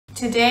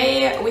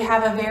Today we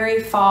have a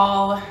very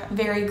fall,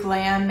 very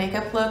glam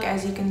makeup look,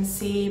 as you can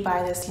see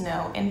by this,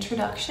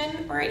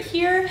 introduction right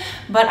here,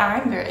 but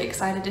I'm very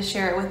excited to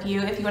share it with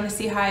you. If you want to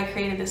see how I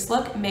created this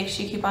look, make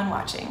sure you keep on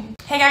watching.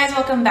 Hey guys,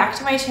 welcome back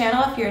to my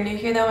channel. If you're new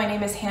here though, my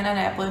name is Hannah and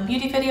I upload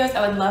beauty videos.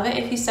 I would love it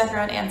if you stuck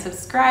around and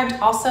subscribed.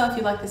 Also, if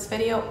you like this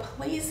video,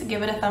 please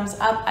give it a thumbs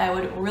up. I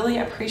would really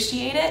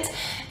appreciate it.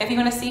 If you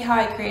want to see how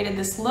I created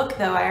this look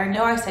though, I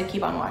know I said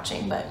keep on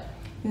watching, but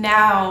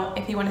now,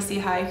 if you want to see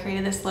how I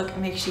created this look,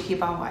 make sure you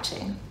keep on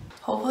watching.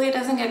 Hopefully it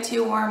doesn't get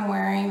too warm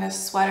wearing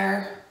this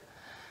sweater.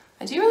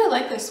 I do really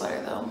like this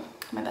sweater though.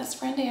 My best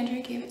friend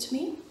Andrea gave it to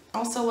me.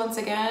 Also, once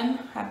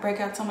again, I have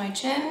breakouts on my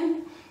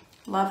chin.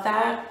 Love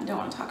that. Don't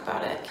want to talk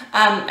about it.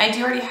 I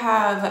do already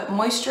have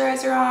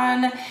moisturizer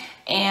on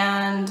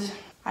and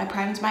I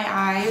primed my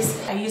eyes.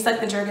 I used like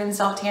the Jergens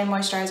Self Tan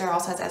Moisturizer,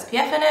 also has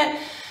SPF in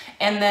it.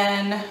 And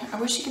then, I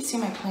wish you could see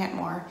my plant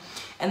more.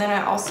 And then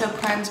I also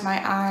primed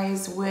my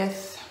eyes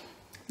with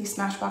the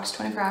Smashbox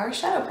 24-Hour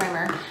Shadow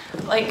Primer.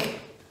 Like,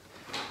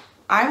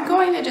 I'm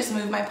going to just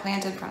move my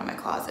plant in front of my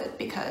closet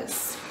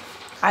because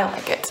I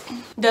like it.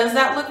 Does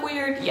that look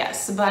weird?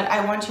 Yes, but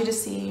I want you to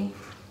see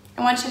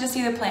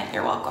the plant.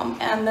 You're welcome.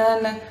 And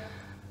then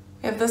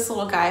we have this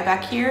little guy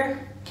back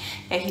here.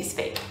 Yeah, he's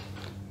fake.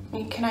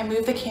 Can I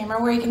move the camera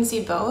where you can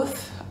see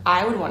both?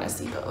 I would want to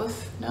see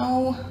both.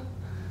 No.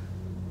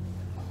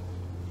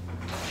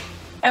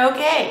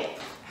 Okay,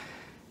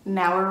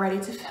 now we're ready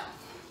to film.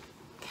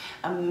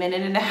 A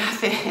minute and a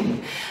half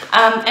in.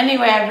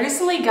 Anyway, I've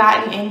recently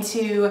gotten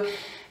into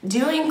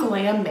doing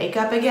glam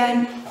makeup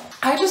again.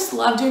 I just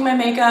love doing my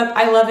makeup.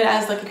 I love it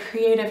as like a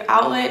creative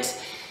outlet.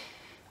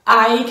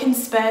 I can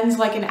spend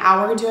like an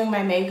hour doing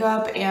my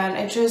makeup and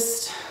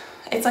it's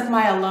like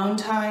my alone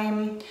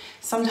time.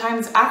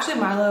 Sometimes, actually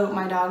Milo,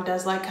 my dog,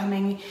 does like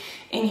coming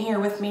in here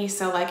with me,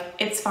 so like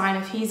it's fine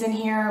if he's in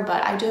here,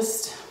 but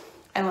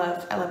I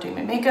love doing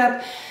my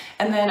makeup.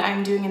 And then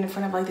I'm doing it in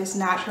front of like this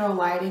natural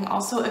lighting.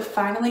 Also, it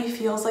finally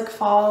feels like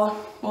fall.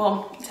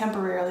 Well,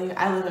 temporarily.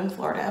 I live in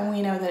Florida and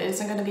we know that it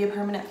isn't going to be a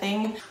permanent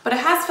thing, but it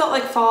has felt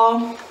like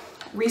fall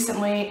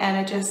recently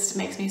and it just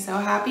makes me so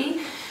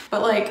happy.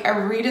 But like a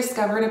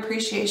rediscovered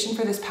appreciation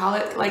for this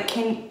palette,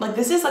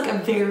 this is like a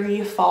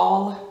very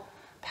fall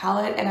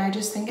palette and I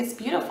just think it's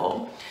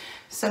beautiful.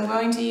 So I'm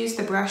going to use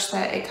the brush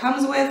that it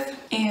comes with,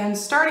 and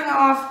starting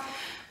off,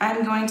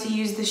 I'm going to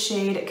use the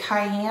shade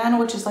Cayenne,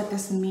 which is like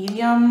this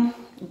medium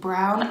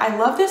brown. I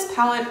love this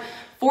palette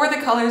for the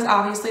colors.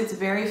 Obviously it's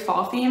very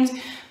fall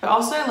themed, but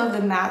also I love the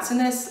mattes in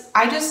this.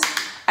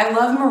 I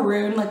love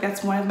maroon, like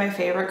that's one of my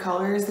favorite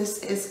colors.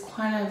 This is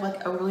kind of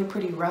like a really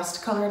pretty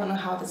rust color. I don't know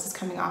how this is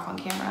coming off on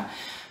camera,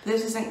 but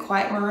this isn't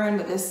quite maroon,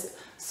 but this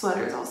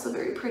sweater is also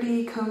very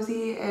pretty,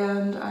 cozy,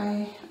 and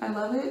I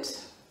love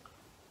it.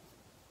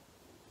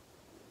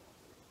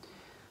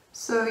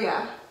 So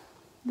yeah,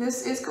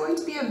 this is going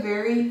to be a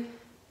very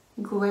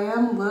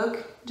glam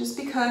look just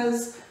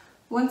because,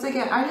 once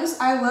again,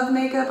 I love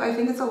makeup. I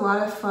think it's a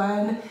lot of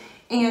fun,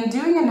 and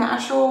doing a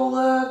natural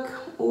look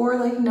or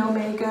like no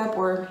makeup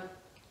or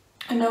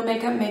a no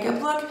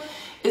makeup look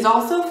is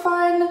also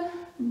fun,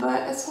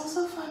 but it's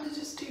also fun to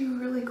just do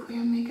really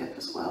glam makeup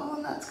as well,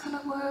 and that's kind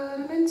of what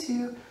I'm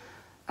into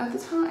at the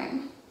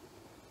time.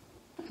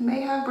 I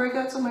may have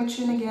breakouts on my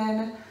chin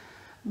again,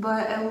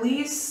 but at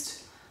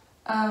least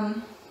I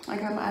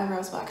got my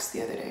eyebrows waxed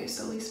the other day,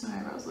 so at least my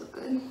eyebrows look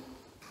good.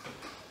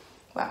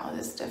 Wow,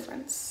 this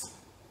difference.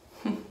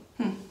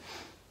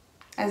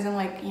 As in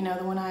like, the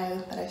one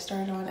eye that I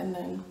started on and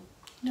then,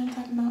 you know what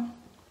I'm talking about?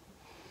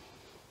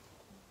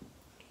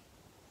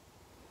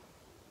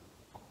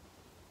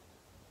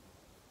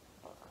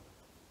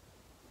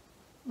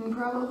 I'm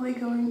probably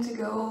going to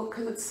go,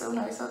 because it's so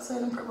nice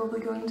outside, I'm probably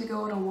going to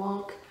go on a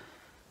walk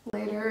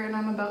later, and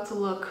I'm about to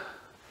look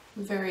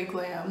very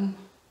glam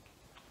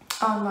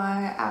on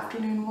my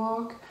afternoon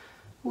walk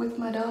with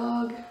my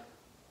dog.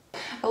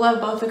 I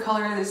love both the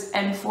colors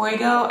and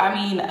Fuego. I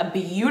mean,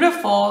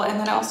 beautiful. And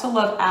then I also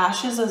love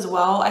Ashes as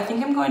well. I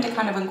think I'm going to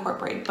kind of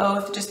incorporate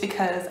both just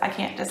because I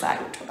can't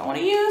decide which one I want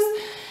to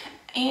use.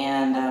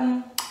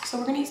 And so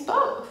we're gonna use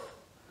both.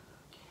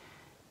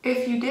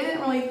 If you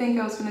didn't really think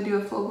I was gonna do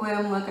a full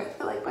glam look, I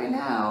feel like by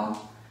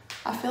now,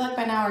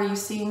 are you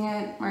seeing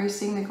it? Are you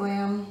seeing the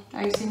glam?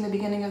 Are you seeing the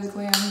beginning of the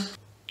glam?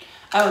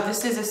 Oh,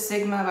 this is a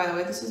Sigma, by the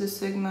way. This is a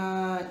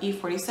Sigma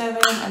E47,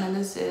 and then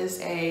this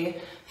is a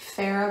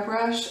Farrah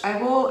brush.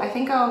 I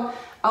think I'll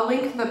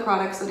link the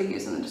products that I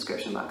use in the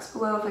description box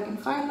below if I can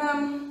find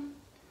them.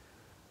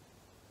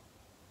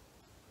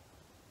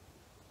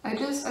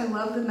 I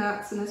love the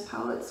mattes in this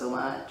palette so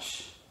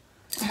much.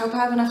 I hope I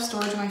have enough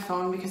storage on my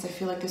phone because I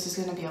feel like this is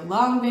going to be a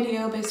long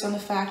video based on the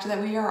fact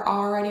that we are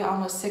already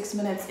almost 6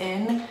 minutes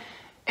in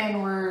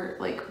and we're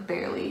like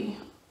barely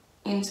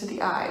into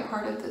the eye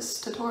part of this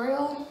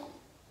tutorial.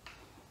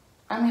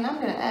 I mean,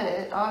 I'm gonna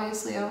edit.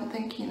 Obviously, I don't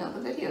think,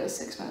 the video is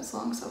 6 minutes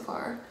long so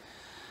far.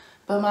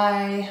 But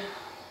my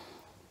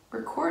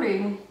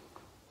recording,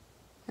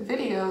 the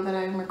video that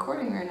I'm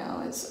recording right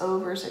now is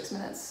over 6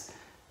 minutes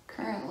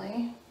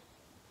currently.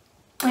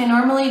 I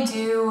normally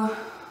do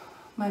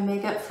my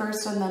makeup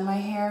first and then my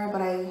hair,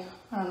 but I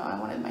don't know, I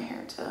wanted my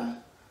hair to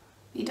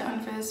be done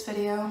for this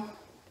video.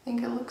 I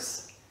think it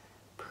looks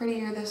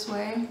prettier this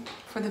way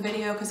for the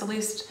video because at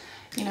least,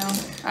 you know,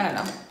 I don't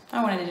know.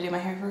 I wanted to do my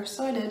hair first,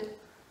 so I did.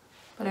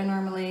 But I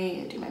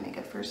normally do my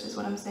makeup first is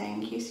what I'm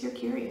saying, in case you're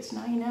curious.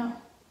 Now you know.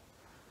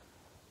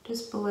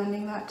 Just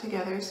blending that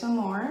together some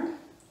more.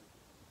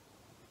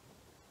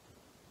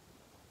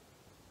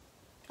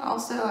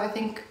 Also, I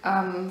think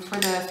for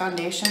the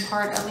foundation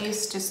part at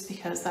least, just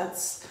because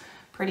that's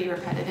pretty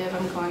repetitive,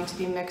 I'm going to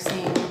be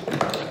mixing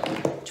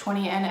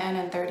 20NN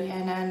and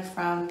 30NN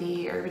from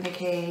the Urban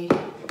Decay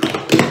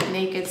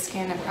Naked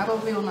Skin. I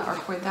probably will not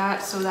record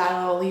that, so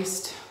that'll at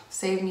least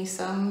save me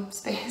some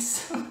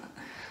space.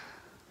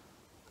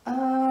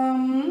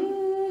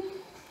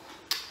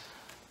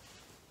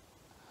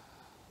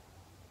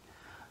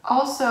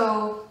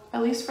 Also,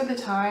 at least for the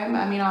time,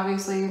 I mean,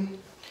 obviously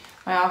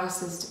my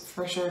office is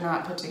for sure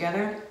not put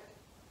together,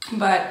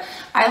 but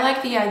I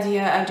like the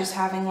idea of just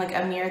having like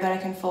a mirror that I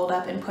can fold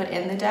up and put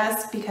in the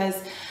desk,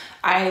 because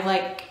I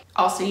like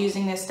also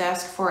using this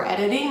desk for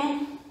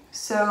editing.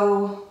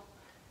 So,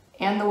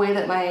 and the way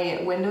that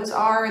my windows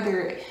are,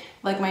 they're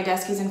like, my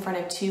desk is in front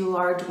of two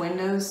large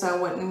windows, so I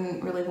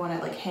wouldn't really want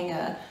to like hang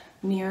a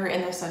mirror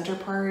in the center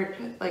part,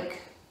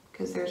 like,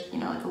 because there's, you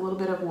know, like a little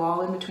bit of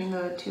wall in between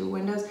the two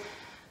windows.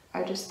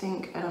 I just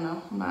think, I don't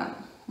know, I'm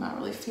not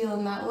really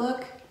feeling that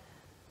look.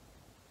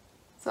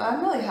 So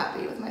I'm really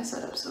happy with my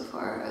setup so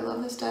far. I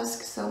love this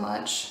desk so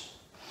much.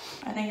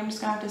 I think I'm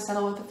just gonna have to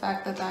settle with the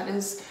fact that that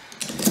is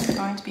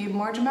going to be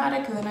more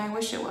dramatic than I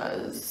wish it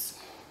was.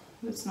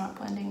 It's not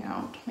blending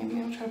out. Maybe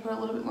I'll try to put a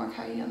little bit more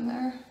cayenne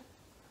there.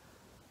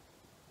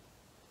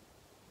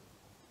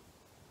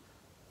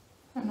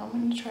 And I'm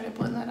gonna try to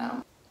blend that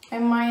out. I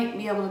might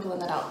be able to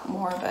blend that out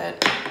more,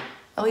 but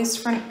at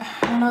least for, I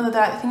don't know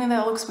I think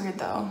that looks weird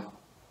though.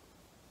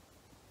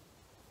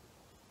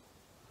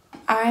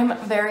 I'm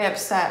very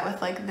upset with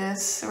like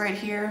this right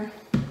here.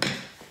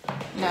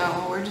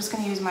 No, we're just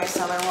gonna use my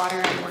micellar water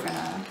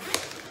and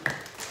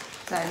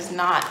that is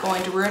not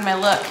going to ruin my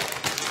look.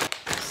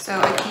 So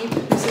I keep,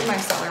 this is my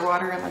micellar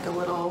water in like a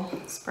little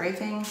spray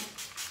thing.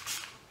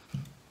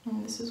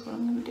 And this is what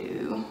I'm gonna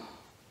do.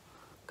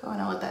 Go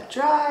and I'll let that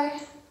dry.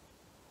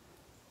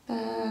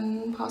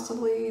 Then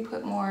possibly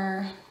put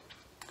more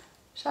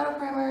shadow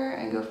primer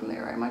and go from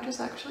there. I might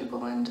just actually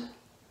blend.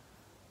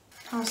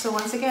 Oh, so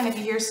once again, if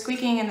you hear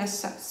squeaking in this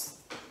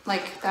sense,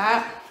 like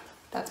that,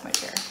 that's my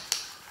chair.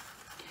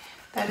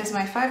 That is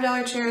my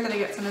 $5 chair that I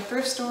get from the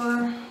thrift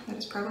store. That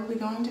is probably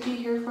going to be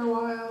here for a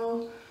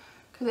while,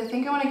 because I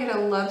think I want to get a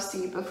love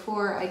seat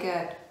before I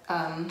get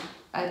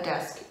a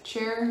desk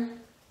chair,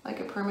 like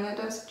a permanent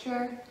desk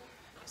chair.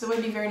 Because it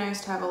would be very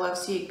nice to have a love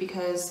seat,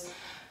 because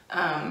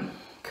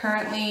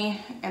currently,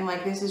 and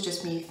like this is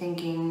just me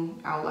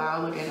thinking out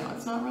loud, like I know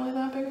it's not really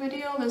that big of a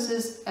deal. This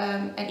is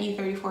an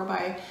E34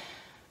 by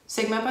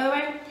Sigma, by the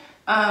way.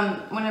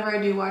 Whenever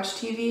I do watch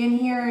TV in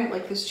here,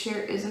 like this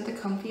chair isn't the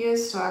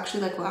comfiest. So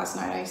actually, like last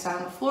night I sat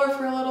on the floor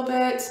for a little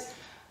bit,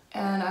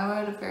 and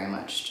I would very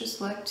much just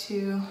like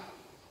to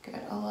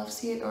get a love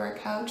seat or a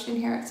couch in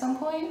here at some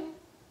point.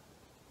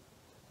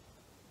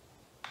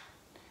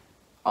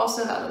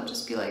 Also, that'll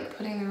just be like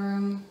putting the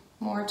room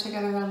more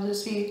together. That'll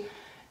just be,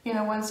 you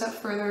know, one step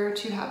further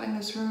to having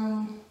this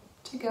room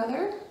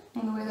together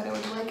in the way that I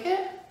would like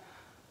it.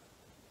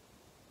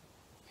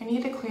 I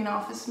need to clean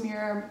off this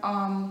mirror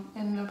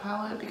in the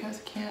palette because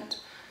I can't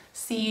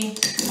see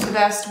the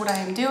best what I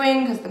am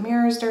doing because the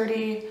mirror is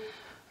dirty.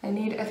 I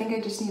think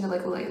I just need to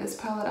like lay this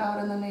palette out,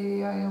 and then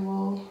maybe I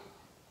will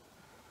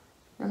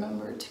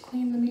remember to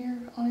clean the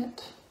mirror on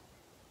it.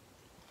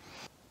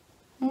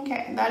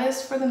 Okay, that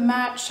is for the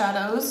matte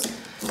shadows.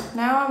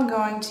 Now I'm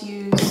going to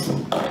use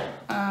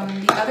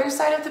the other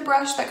side of the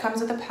brush that comes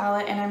with the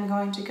palette, and I'm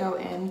going to go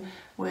in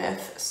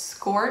with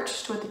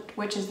Scorched,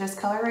 which is this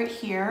color right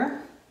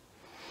here.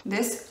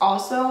 This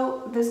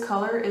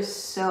color is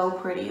so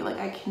pretty, like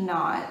I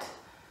cannot.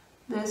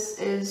 This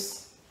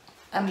is,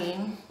 I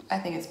mean, I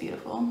think it's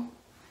beautiful.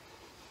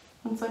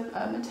 It's like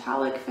a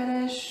metallic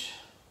finish.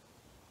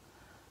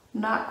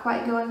 Not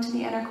quite going to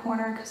the inner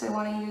corner because I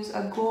want to use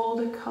a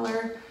gold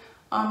color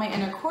on my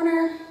inner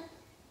corner.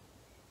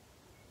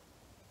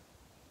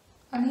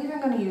 I'm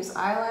even going to use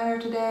eyeliner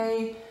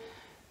today.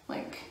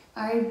 Like,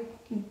 I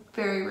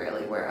very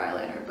rarely wear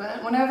eyeliner,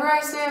 but whenever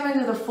I say I'm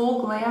into the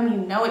full glam, you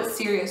know it's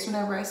serious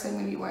whenever I say I'm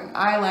going to be wearing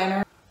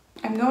eyeliner.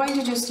 I'm going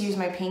to just use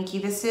my pinky.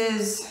 This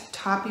is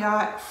Top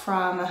Yacht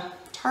from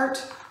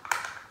Tarte.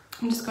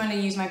 I'm just going to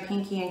use my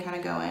pinky and kind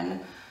of go in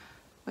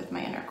with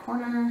my inner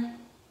corner.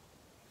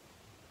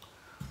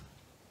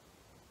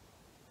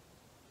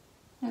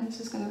 And this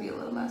is going to be a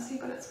little messy,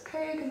 but it's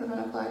okay because I'm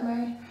going to apply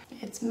my...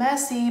 It's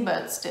messy,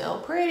 but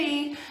still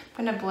pretty.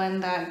 I'm going to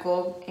blend that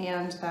gold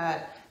and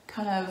that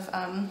kind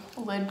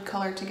of lid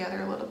color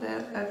together a little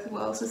bit as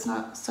well, so it's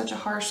not such a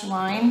harsh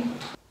line.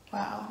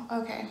 Wow,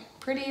 okay.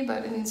 Pretty,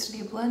 but it needs to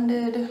be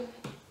blended.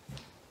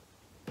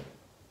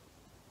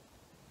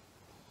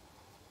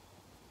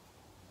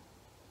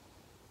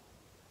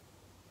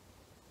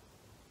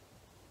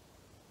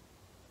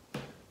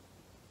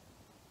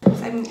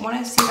 want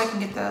to see if I can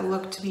get the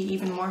look to be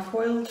even more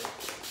foiled.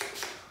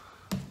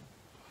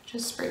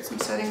 Just sprayed some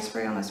setting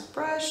spray on this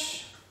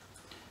brush.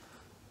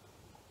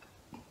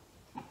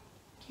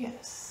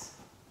 Yes,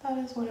 that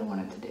is what I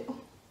wanted to do.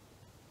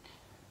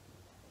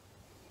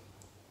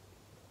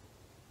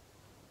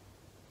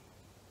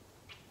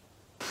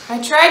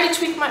 I tried to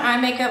tweak my eye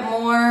makeup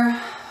more,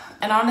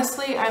 and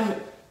honestly,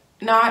 I'm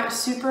not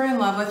super in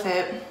love with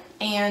it.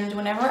 And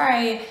whenever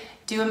I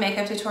do a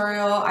makeup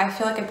tutorial, I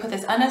feel like I put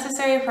this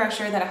unnecessary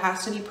pressure that it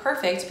has to be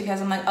perfect,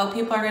 because I'm like, oh,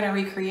 people are gonna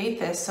recreate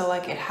this, so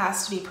like it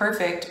has to be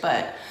perfect.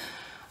 But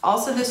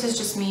also, this is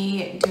just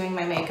me doing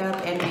my makeup,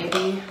 and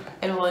maybe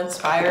it will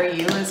inspire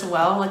you as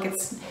well. Like,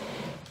 it's,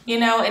 you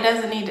know,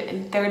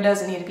 there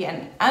doesn't need to be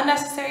an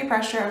unnecessary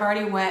pressure. I've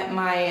already wet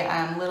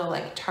my little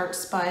like Tarte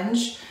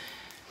sponge.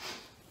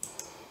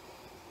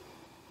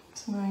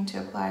 So I'm going to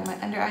apply my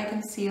under eye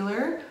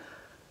concealer.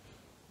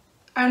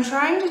 I'm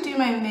trying to do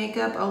my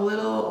makeup a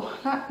little,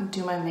 not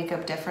do my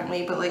makeup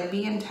differently, but like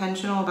be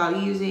intentional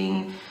about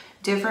using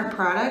different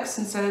products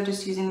instead of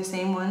just using the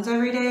same ones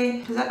every day.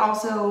 Because that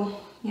also,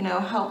 you know,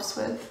 helps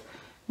with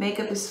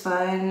makeup is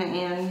fun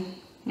and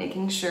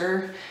making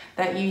sure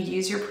that you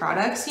use your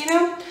products, you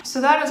know? So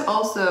that has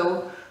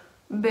also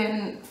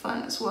been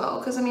fun as well.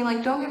 Because I mean,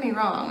 like, don't get me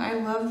wrong, I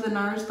love the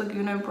NARS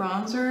Laguna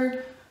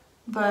bronzer,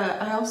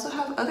 but I also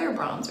have other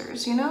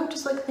bronzers, you know?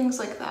 Just like things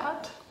like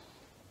that.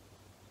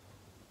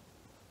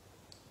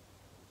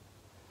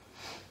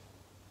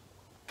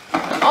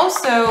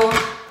 Also,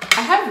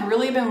 I have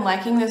really been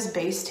liking this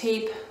Base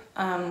Tape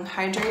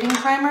hydrating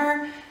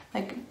primer,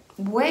 like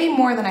way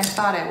more than I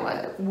thought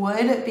I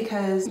would,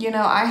 because, you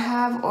know, I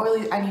have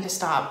oily, I need to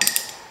stop.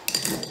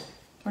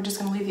 We're just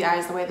gonna leave the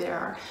eyes the way they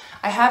are.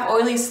 I have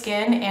oily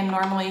skin, and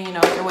normally, you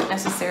know, I wouldn't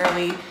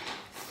necessarily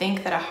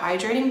think that a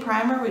hydrating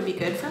primer would be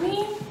good for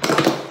me,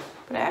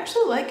 but I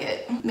actually like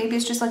it. Maybe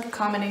it's just like a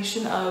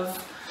combination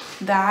of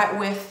that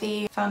with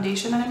the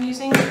foundation that I'm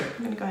using.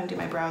 I'm gonna go ahead and do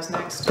my brows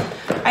next.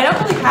 I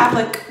don't really have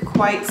like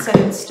quite set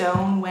in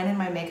stone when in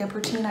my makeup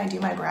routine I do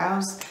my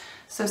brows.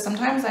 So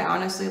sometimes I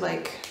honestly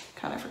like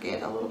kind of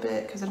forget a little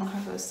bit because I don't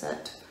have those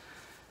set.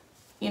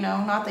 You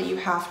know, not that you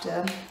have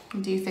to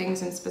do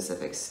things in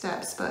specific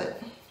steps,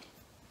 but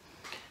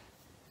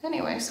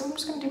anyway, so I'm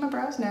just gonna do my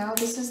brows now.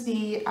 This is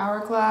the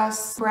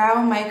Hourglass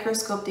Brow Micro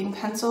Sculpting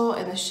Pencil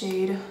in the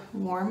shade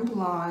Warm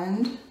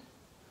Blonde.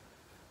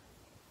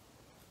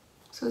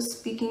 So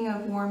speaking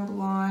of warm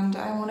blonde,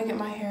 I want to get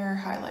my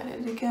hair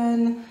highlighted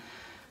again,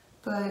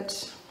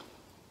 but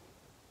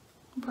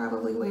I'll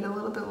probably wait a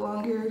little bit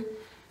longer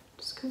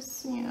just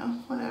because, you know,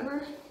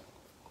 whatever.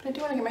 But I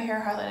do want to get my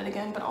hair highlighted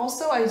again, but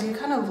also I do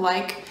kind of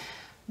like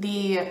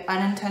the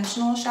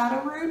unintentional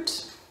shadow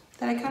root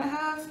that I kind of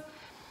have.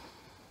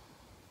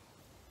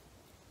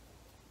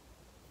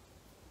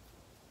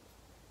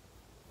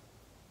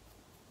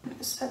 I'm going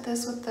to set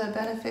this with the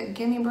Benefit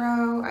Gimme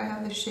Brow. I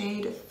have the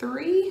shade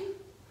 3.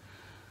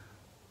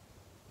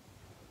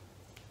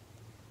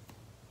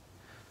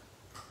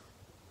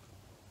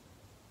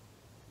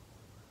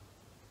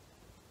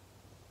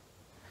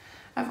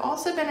 I've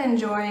also been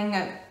enjoying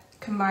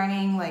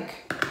combining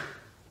like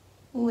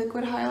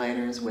liquid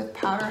highlighters with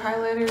powder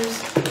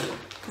highlighters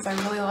because I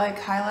really like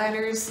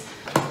highlighters.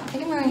 I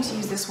think I'm going to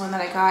use this one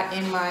that I got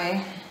in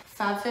my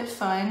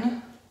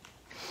FabFitFun.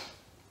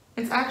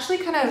 It's actually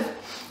kind of,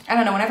 I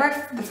don't know,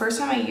 the first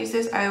time I used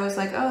this, I was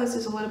like, oh, this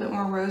is a little bit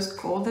more rose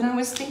gold than I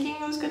was thinking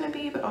it was going to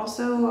be, but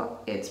also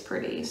it's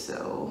pretty,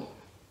 so.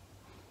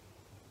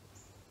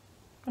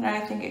 And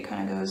I think it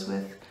kind of goes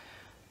with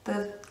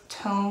the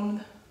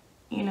tone,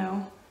 you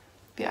know,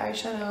 the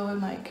eyeshadow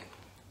and like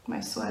my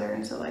sweater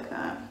and stuff like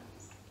that.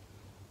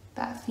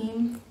 That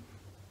theme.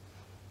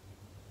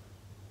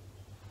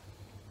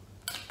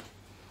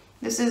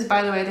 This is,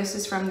 by the way, this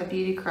is from the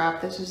Beauty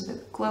Crop. This is the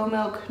Glow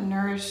Milk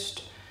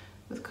Nourished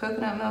with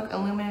Coconut Milk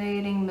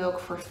Illuminating Milk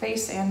for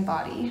Face and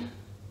Body.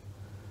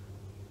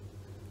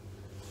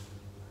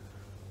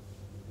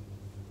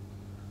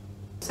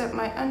 Set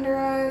my under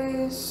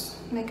eyes,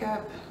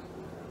 makeup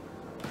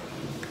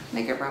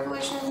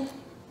revolution.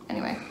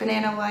 Anyway,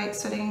 Banana Light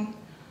setting.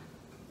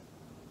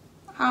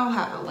 I'll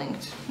have it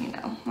linked, you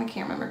know. I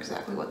can't remember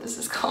exactly what this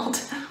is called.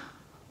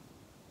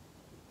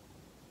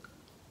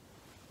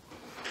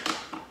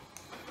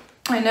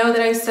 I know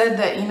that I said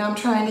that, you know, I'm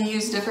trying to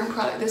use different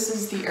products. This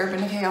is the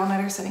Urban Decay All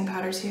Nighter Setting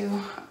Powder too.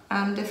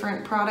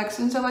 Different products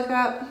and stuff like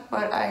that.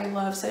 But I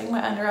love setting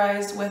my under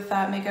eyes with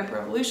that Makeup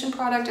Revolution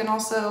product. And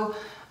also,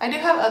 I do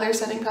have other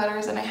setting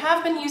powders and I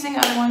have been using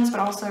other ones, but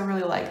also I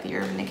really like the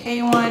Urban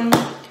Decay one.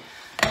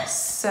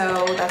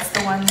 So that's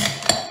the one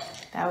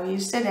that we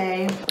used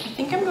today. I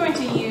think I'm going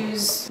to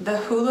use the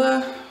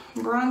Hoola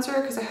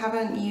bronzer because I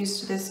haven't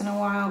used this in a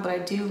while, but I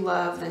do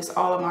love this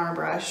Olimar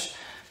brush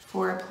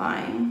for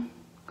applying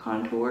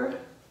contour.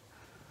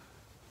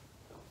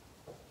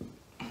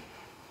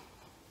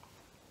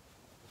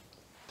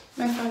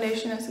 My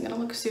foundation isn't gonna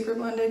look super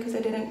blended because I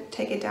didn't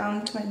take it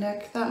down to my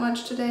neck that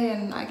much today,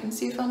 and I can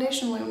see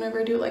foundation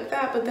whenever I do it like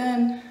that, but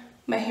then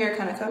my hair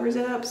kind of covers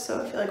it up,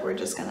 so I feel like we're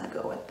just gonna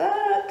go with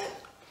that.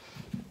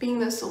 being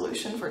the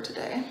solution for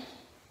today.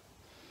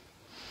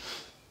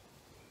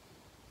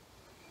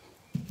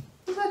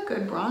 This is a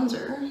good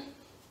bronzer.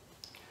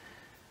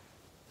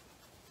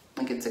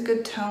 Like it's a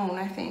good tone,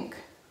 I think.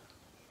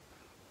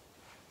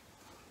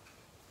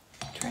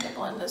 Try to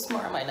blend this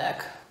more on my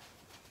neck.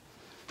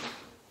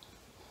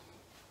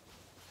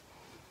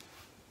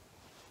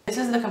 This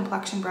is the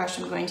complexion brush.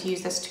 I'm going to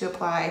use this to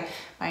apply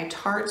my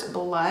Tarte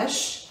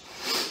blush.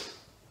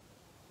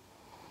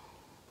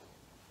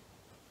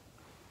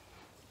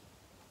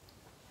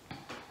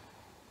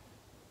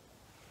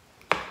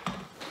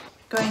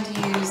 Going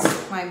to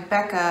use my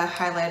Becca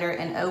highlighter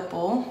in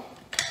Opal.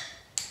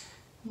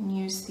 And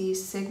use the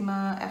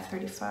Sigma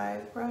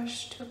F35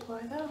 brush to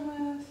apply that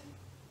with.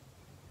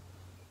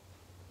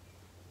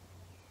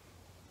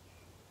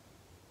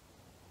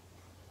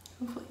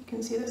 Hopefully you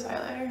can see this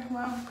highlighter.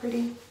 Wow,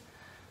 pretty.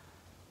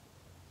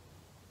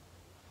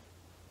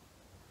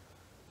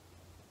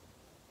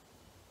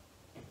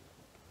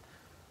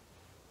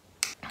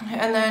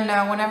 And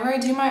then whenever I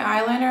do my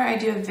eyeliner, I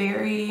do a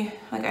very,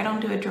 like I don't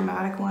do a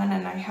dramatic one,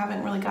 and I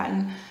haven't really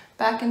gotten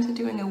back into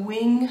doing a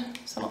wing,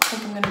 so I don't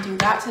think I'm gonna do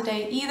that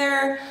today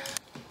either.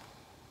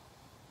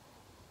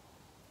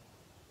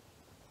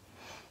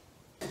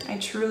 I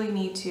truly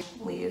need to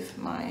leave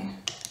my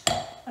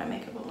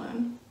makeup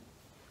alone.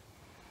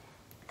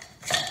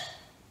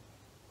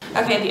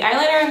 Okay, the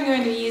eyeliner I'm going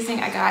to be using,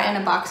 I got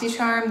in a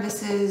BoxyCharm.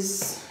 This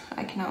is,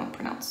 I cannot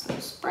pronounce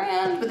this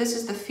brand, but this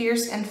is the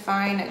Fierce and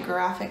Fine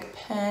Graphic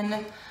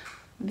Pen.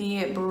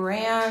 The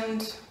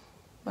brand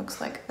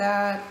looks like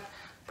that.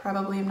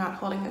 Probably I'm not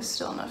holding this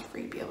still enough for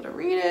you to be able to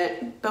read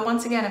it. But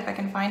once again, if I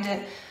can find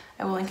it,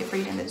 I will link it for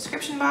you in the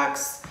description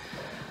box.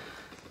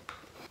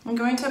 I'm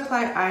going to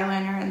apply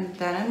eyeliner and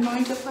then I'm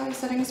going to apply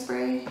setting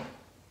spray.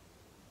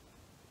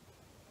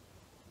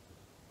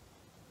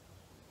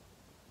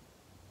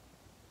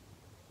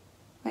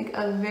 Like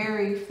a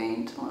very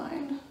faint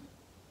line.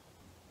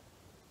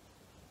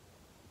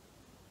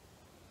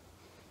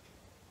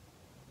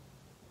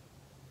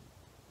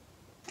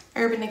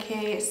 Urban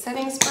Decay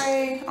setting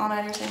spray,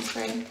 all-nighter setting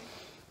spray.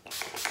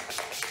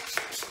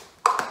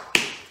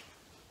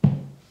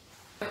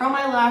 Curl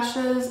my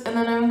lashes, and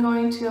then I'm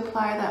going to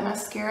apply that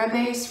mascara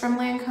base from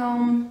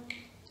Lancome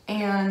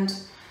and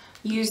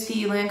use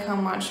the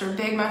Lancome Monster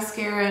Big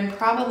Mascara and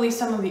probably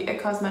some of the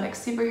It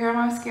Cosmetics Superhero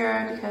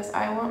Mascara because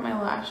I want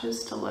my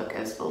lashes to look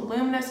as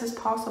voluminous as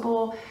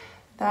possible.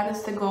 That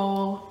is the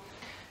goal.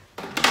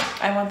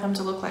 I want them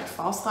to look like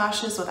false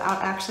lashes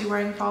without actually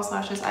wearing false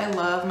lashes. I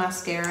love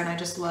mascara and I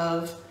just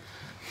love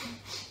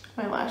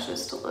my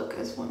lashes to look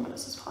as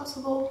voluminous as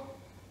possible.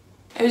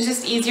 It was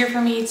just easier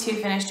for me to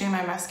finish doing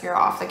my mascara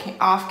off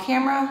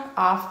camera.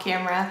 I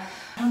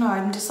don't know,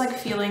 I'm just like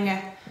feeling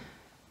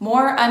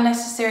more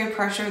unnecessary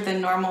pressure than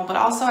normal, but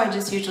also I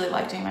just usually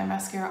like doing my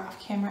mascara off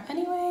camera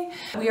anyway.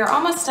 We are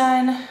almost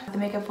done with the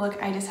makeup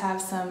look. I just have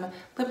some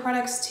lip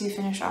products to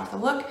finish off the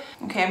look.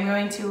 Okay, I'm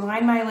going to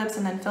line my lips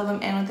and then fill them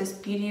in with this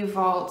Beauty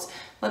Vault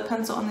lip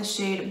pencil in the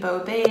shade Beau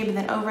Babe.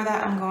 Then over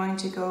that, I'm going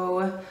to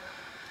go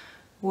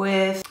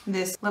with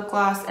this lip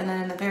gloss, and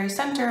then in the very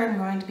center, I'm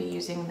going to be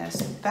using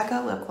this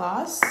Becca lip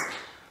gloss.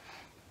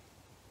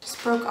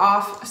 Just broke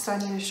off, so I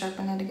need to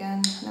sharpen it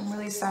again, and I'm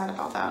really sad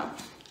about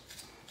that.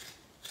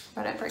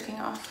 About it breaking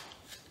off.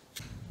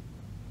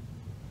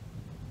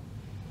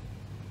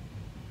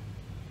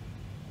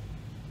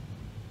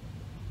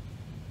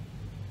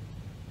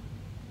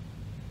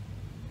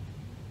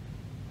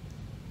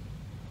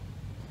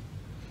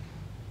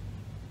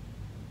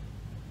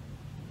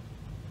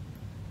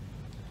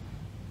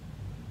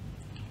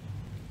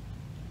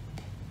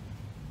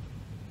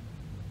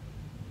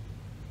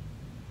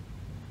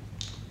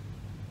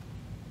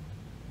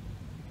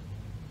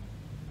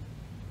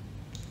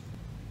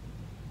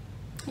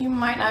 You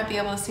might not be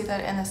able to see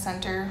that in the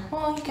center.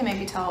 Well, you can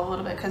maybe tell a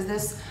little bit because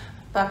this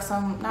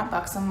not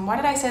Buxom. Why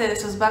did I say that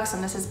this was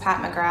Buxom? This is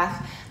Pat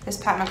McGrath. This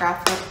Pat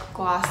McGrath lip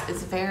gloss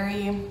is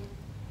very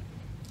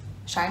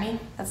shiny.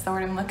 That's the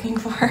word I'm looking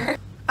for.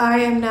 I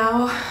am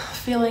now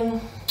feeling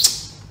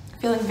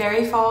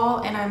very fall,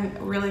 and I'm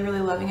really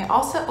loving it.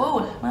 Also,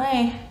 oh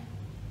my,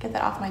 get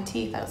that off my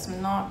teeth. That's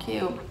not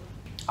cute.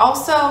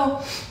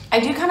 Also, I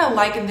do kind of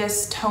like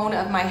this tone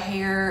of my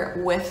hair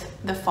with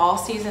the fall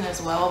season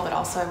as well, but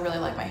also I really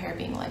like my hair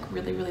being like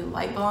really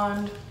light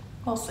blonde.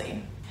 We'll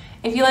see.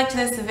 If you liked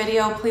this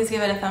video, please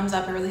give it a thumbs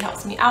up. It really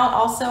helps me out.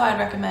 Also, I'd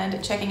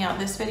recommend checking out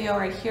this video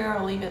right here.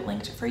 I'll leave it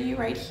linked for you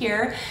right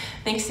here.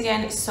 Thanks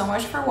again so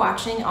much for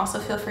watching. Also,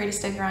 feel free to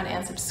stick around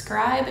and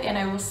subscribe, and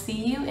I will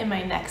see you in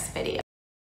my next video.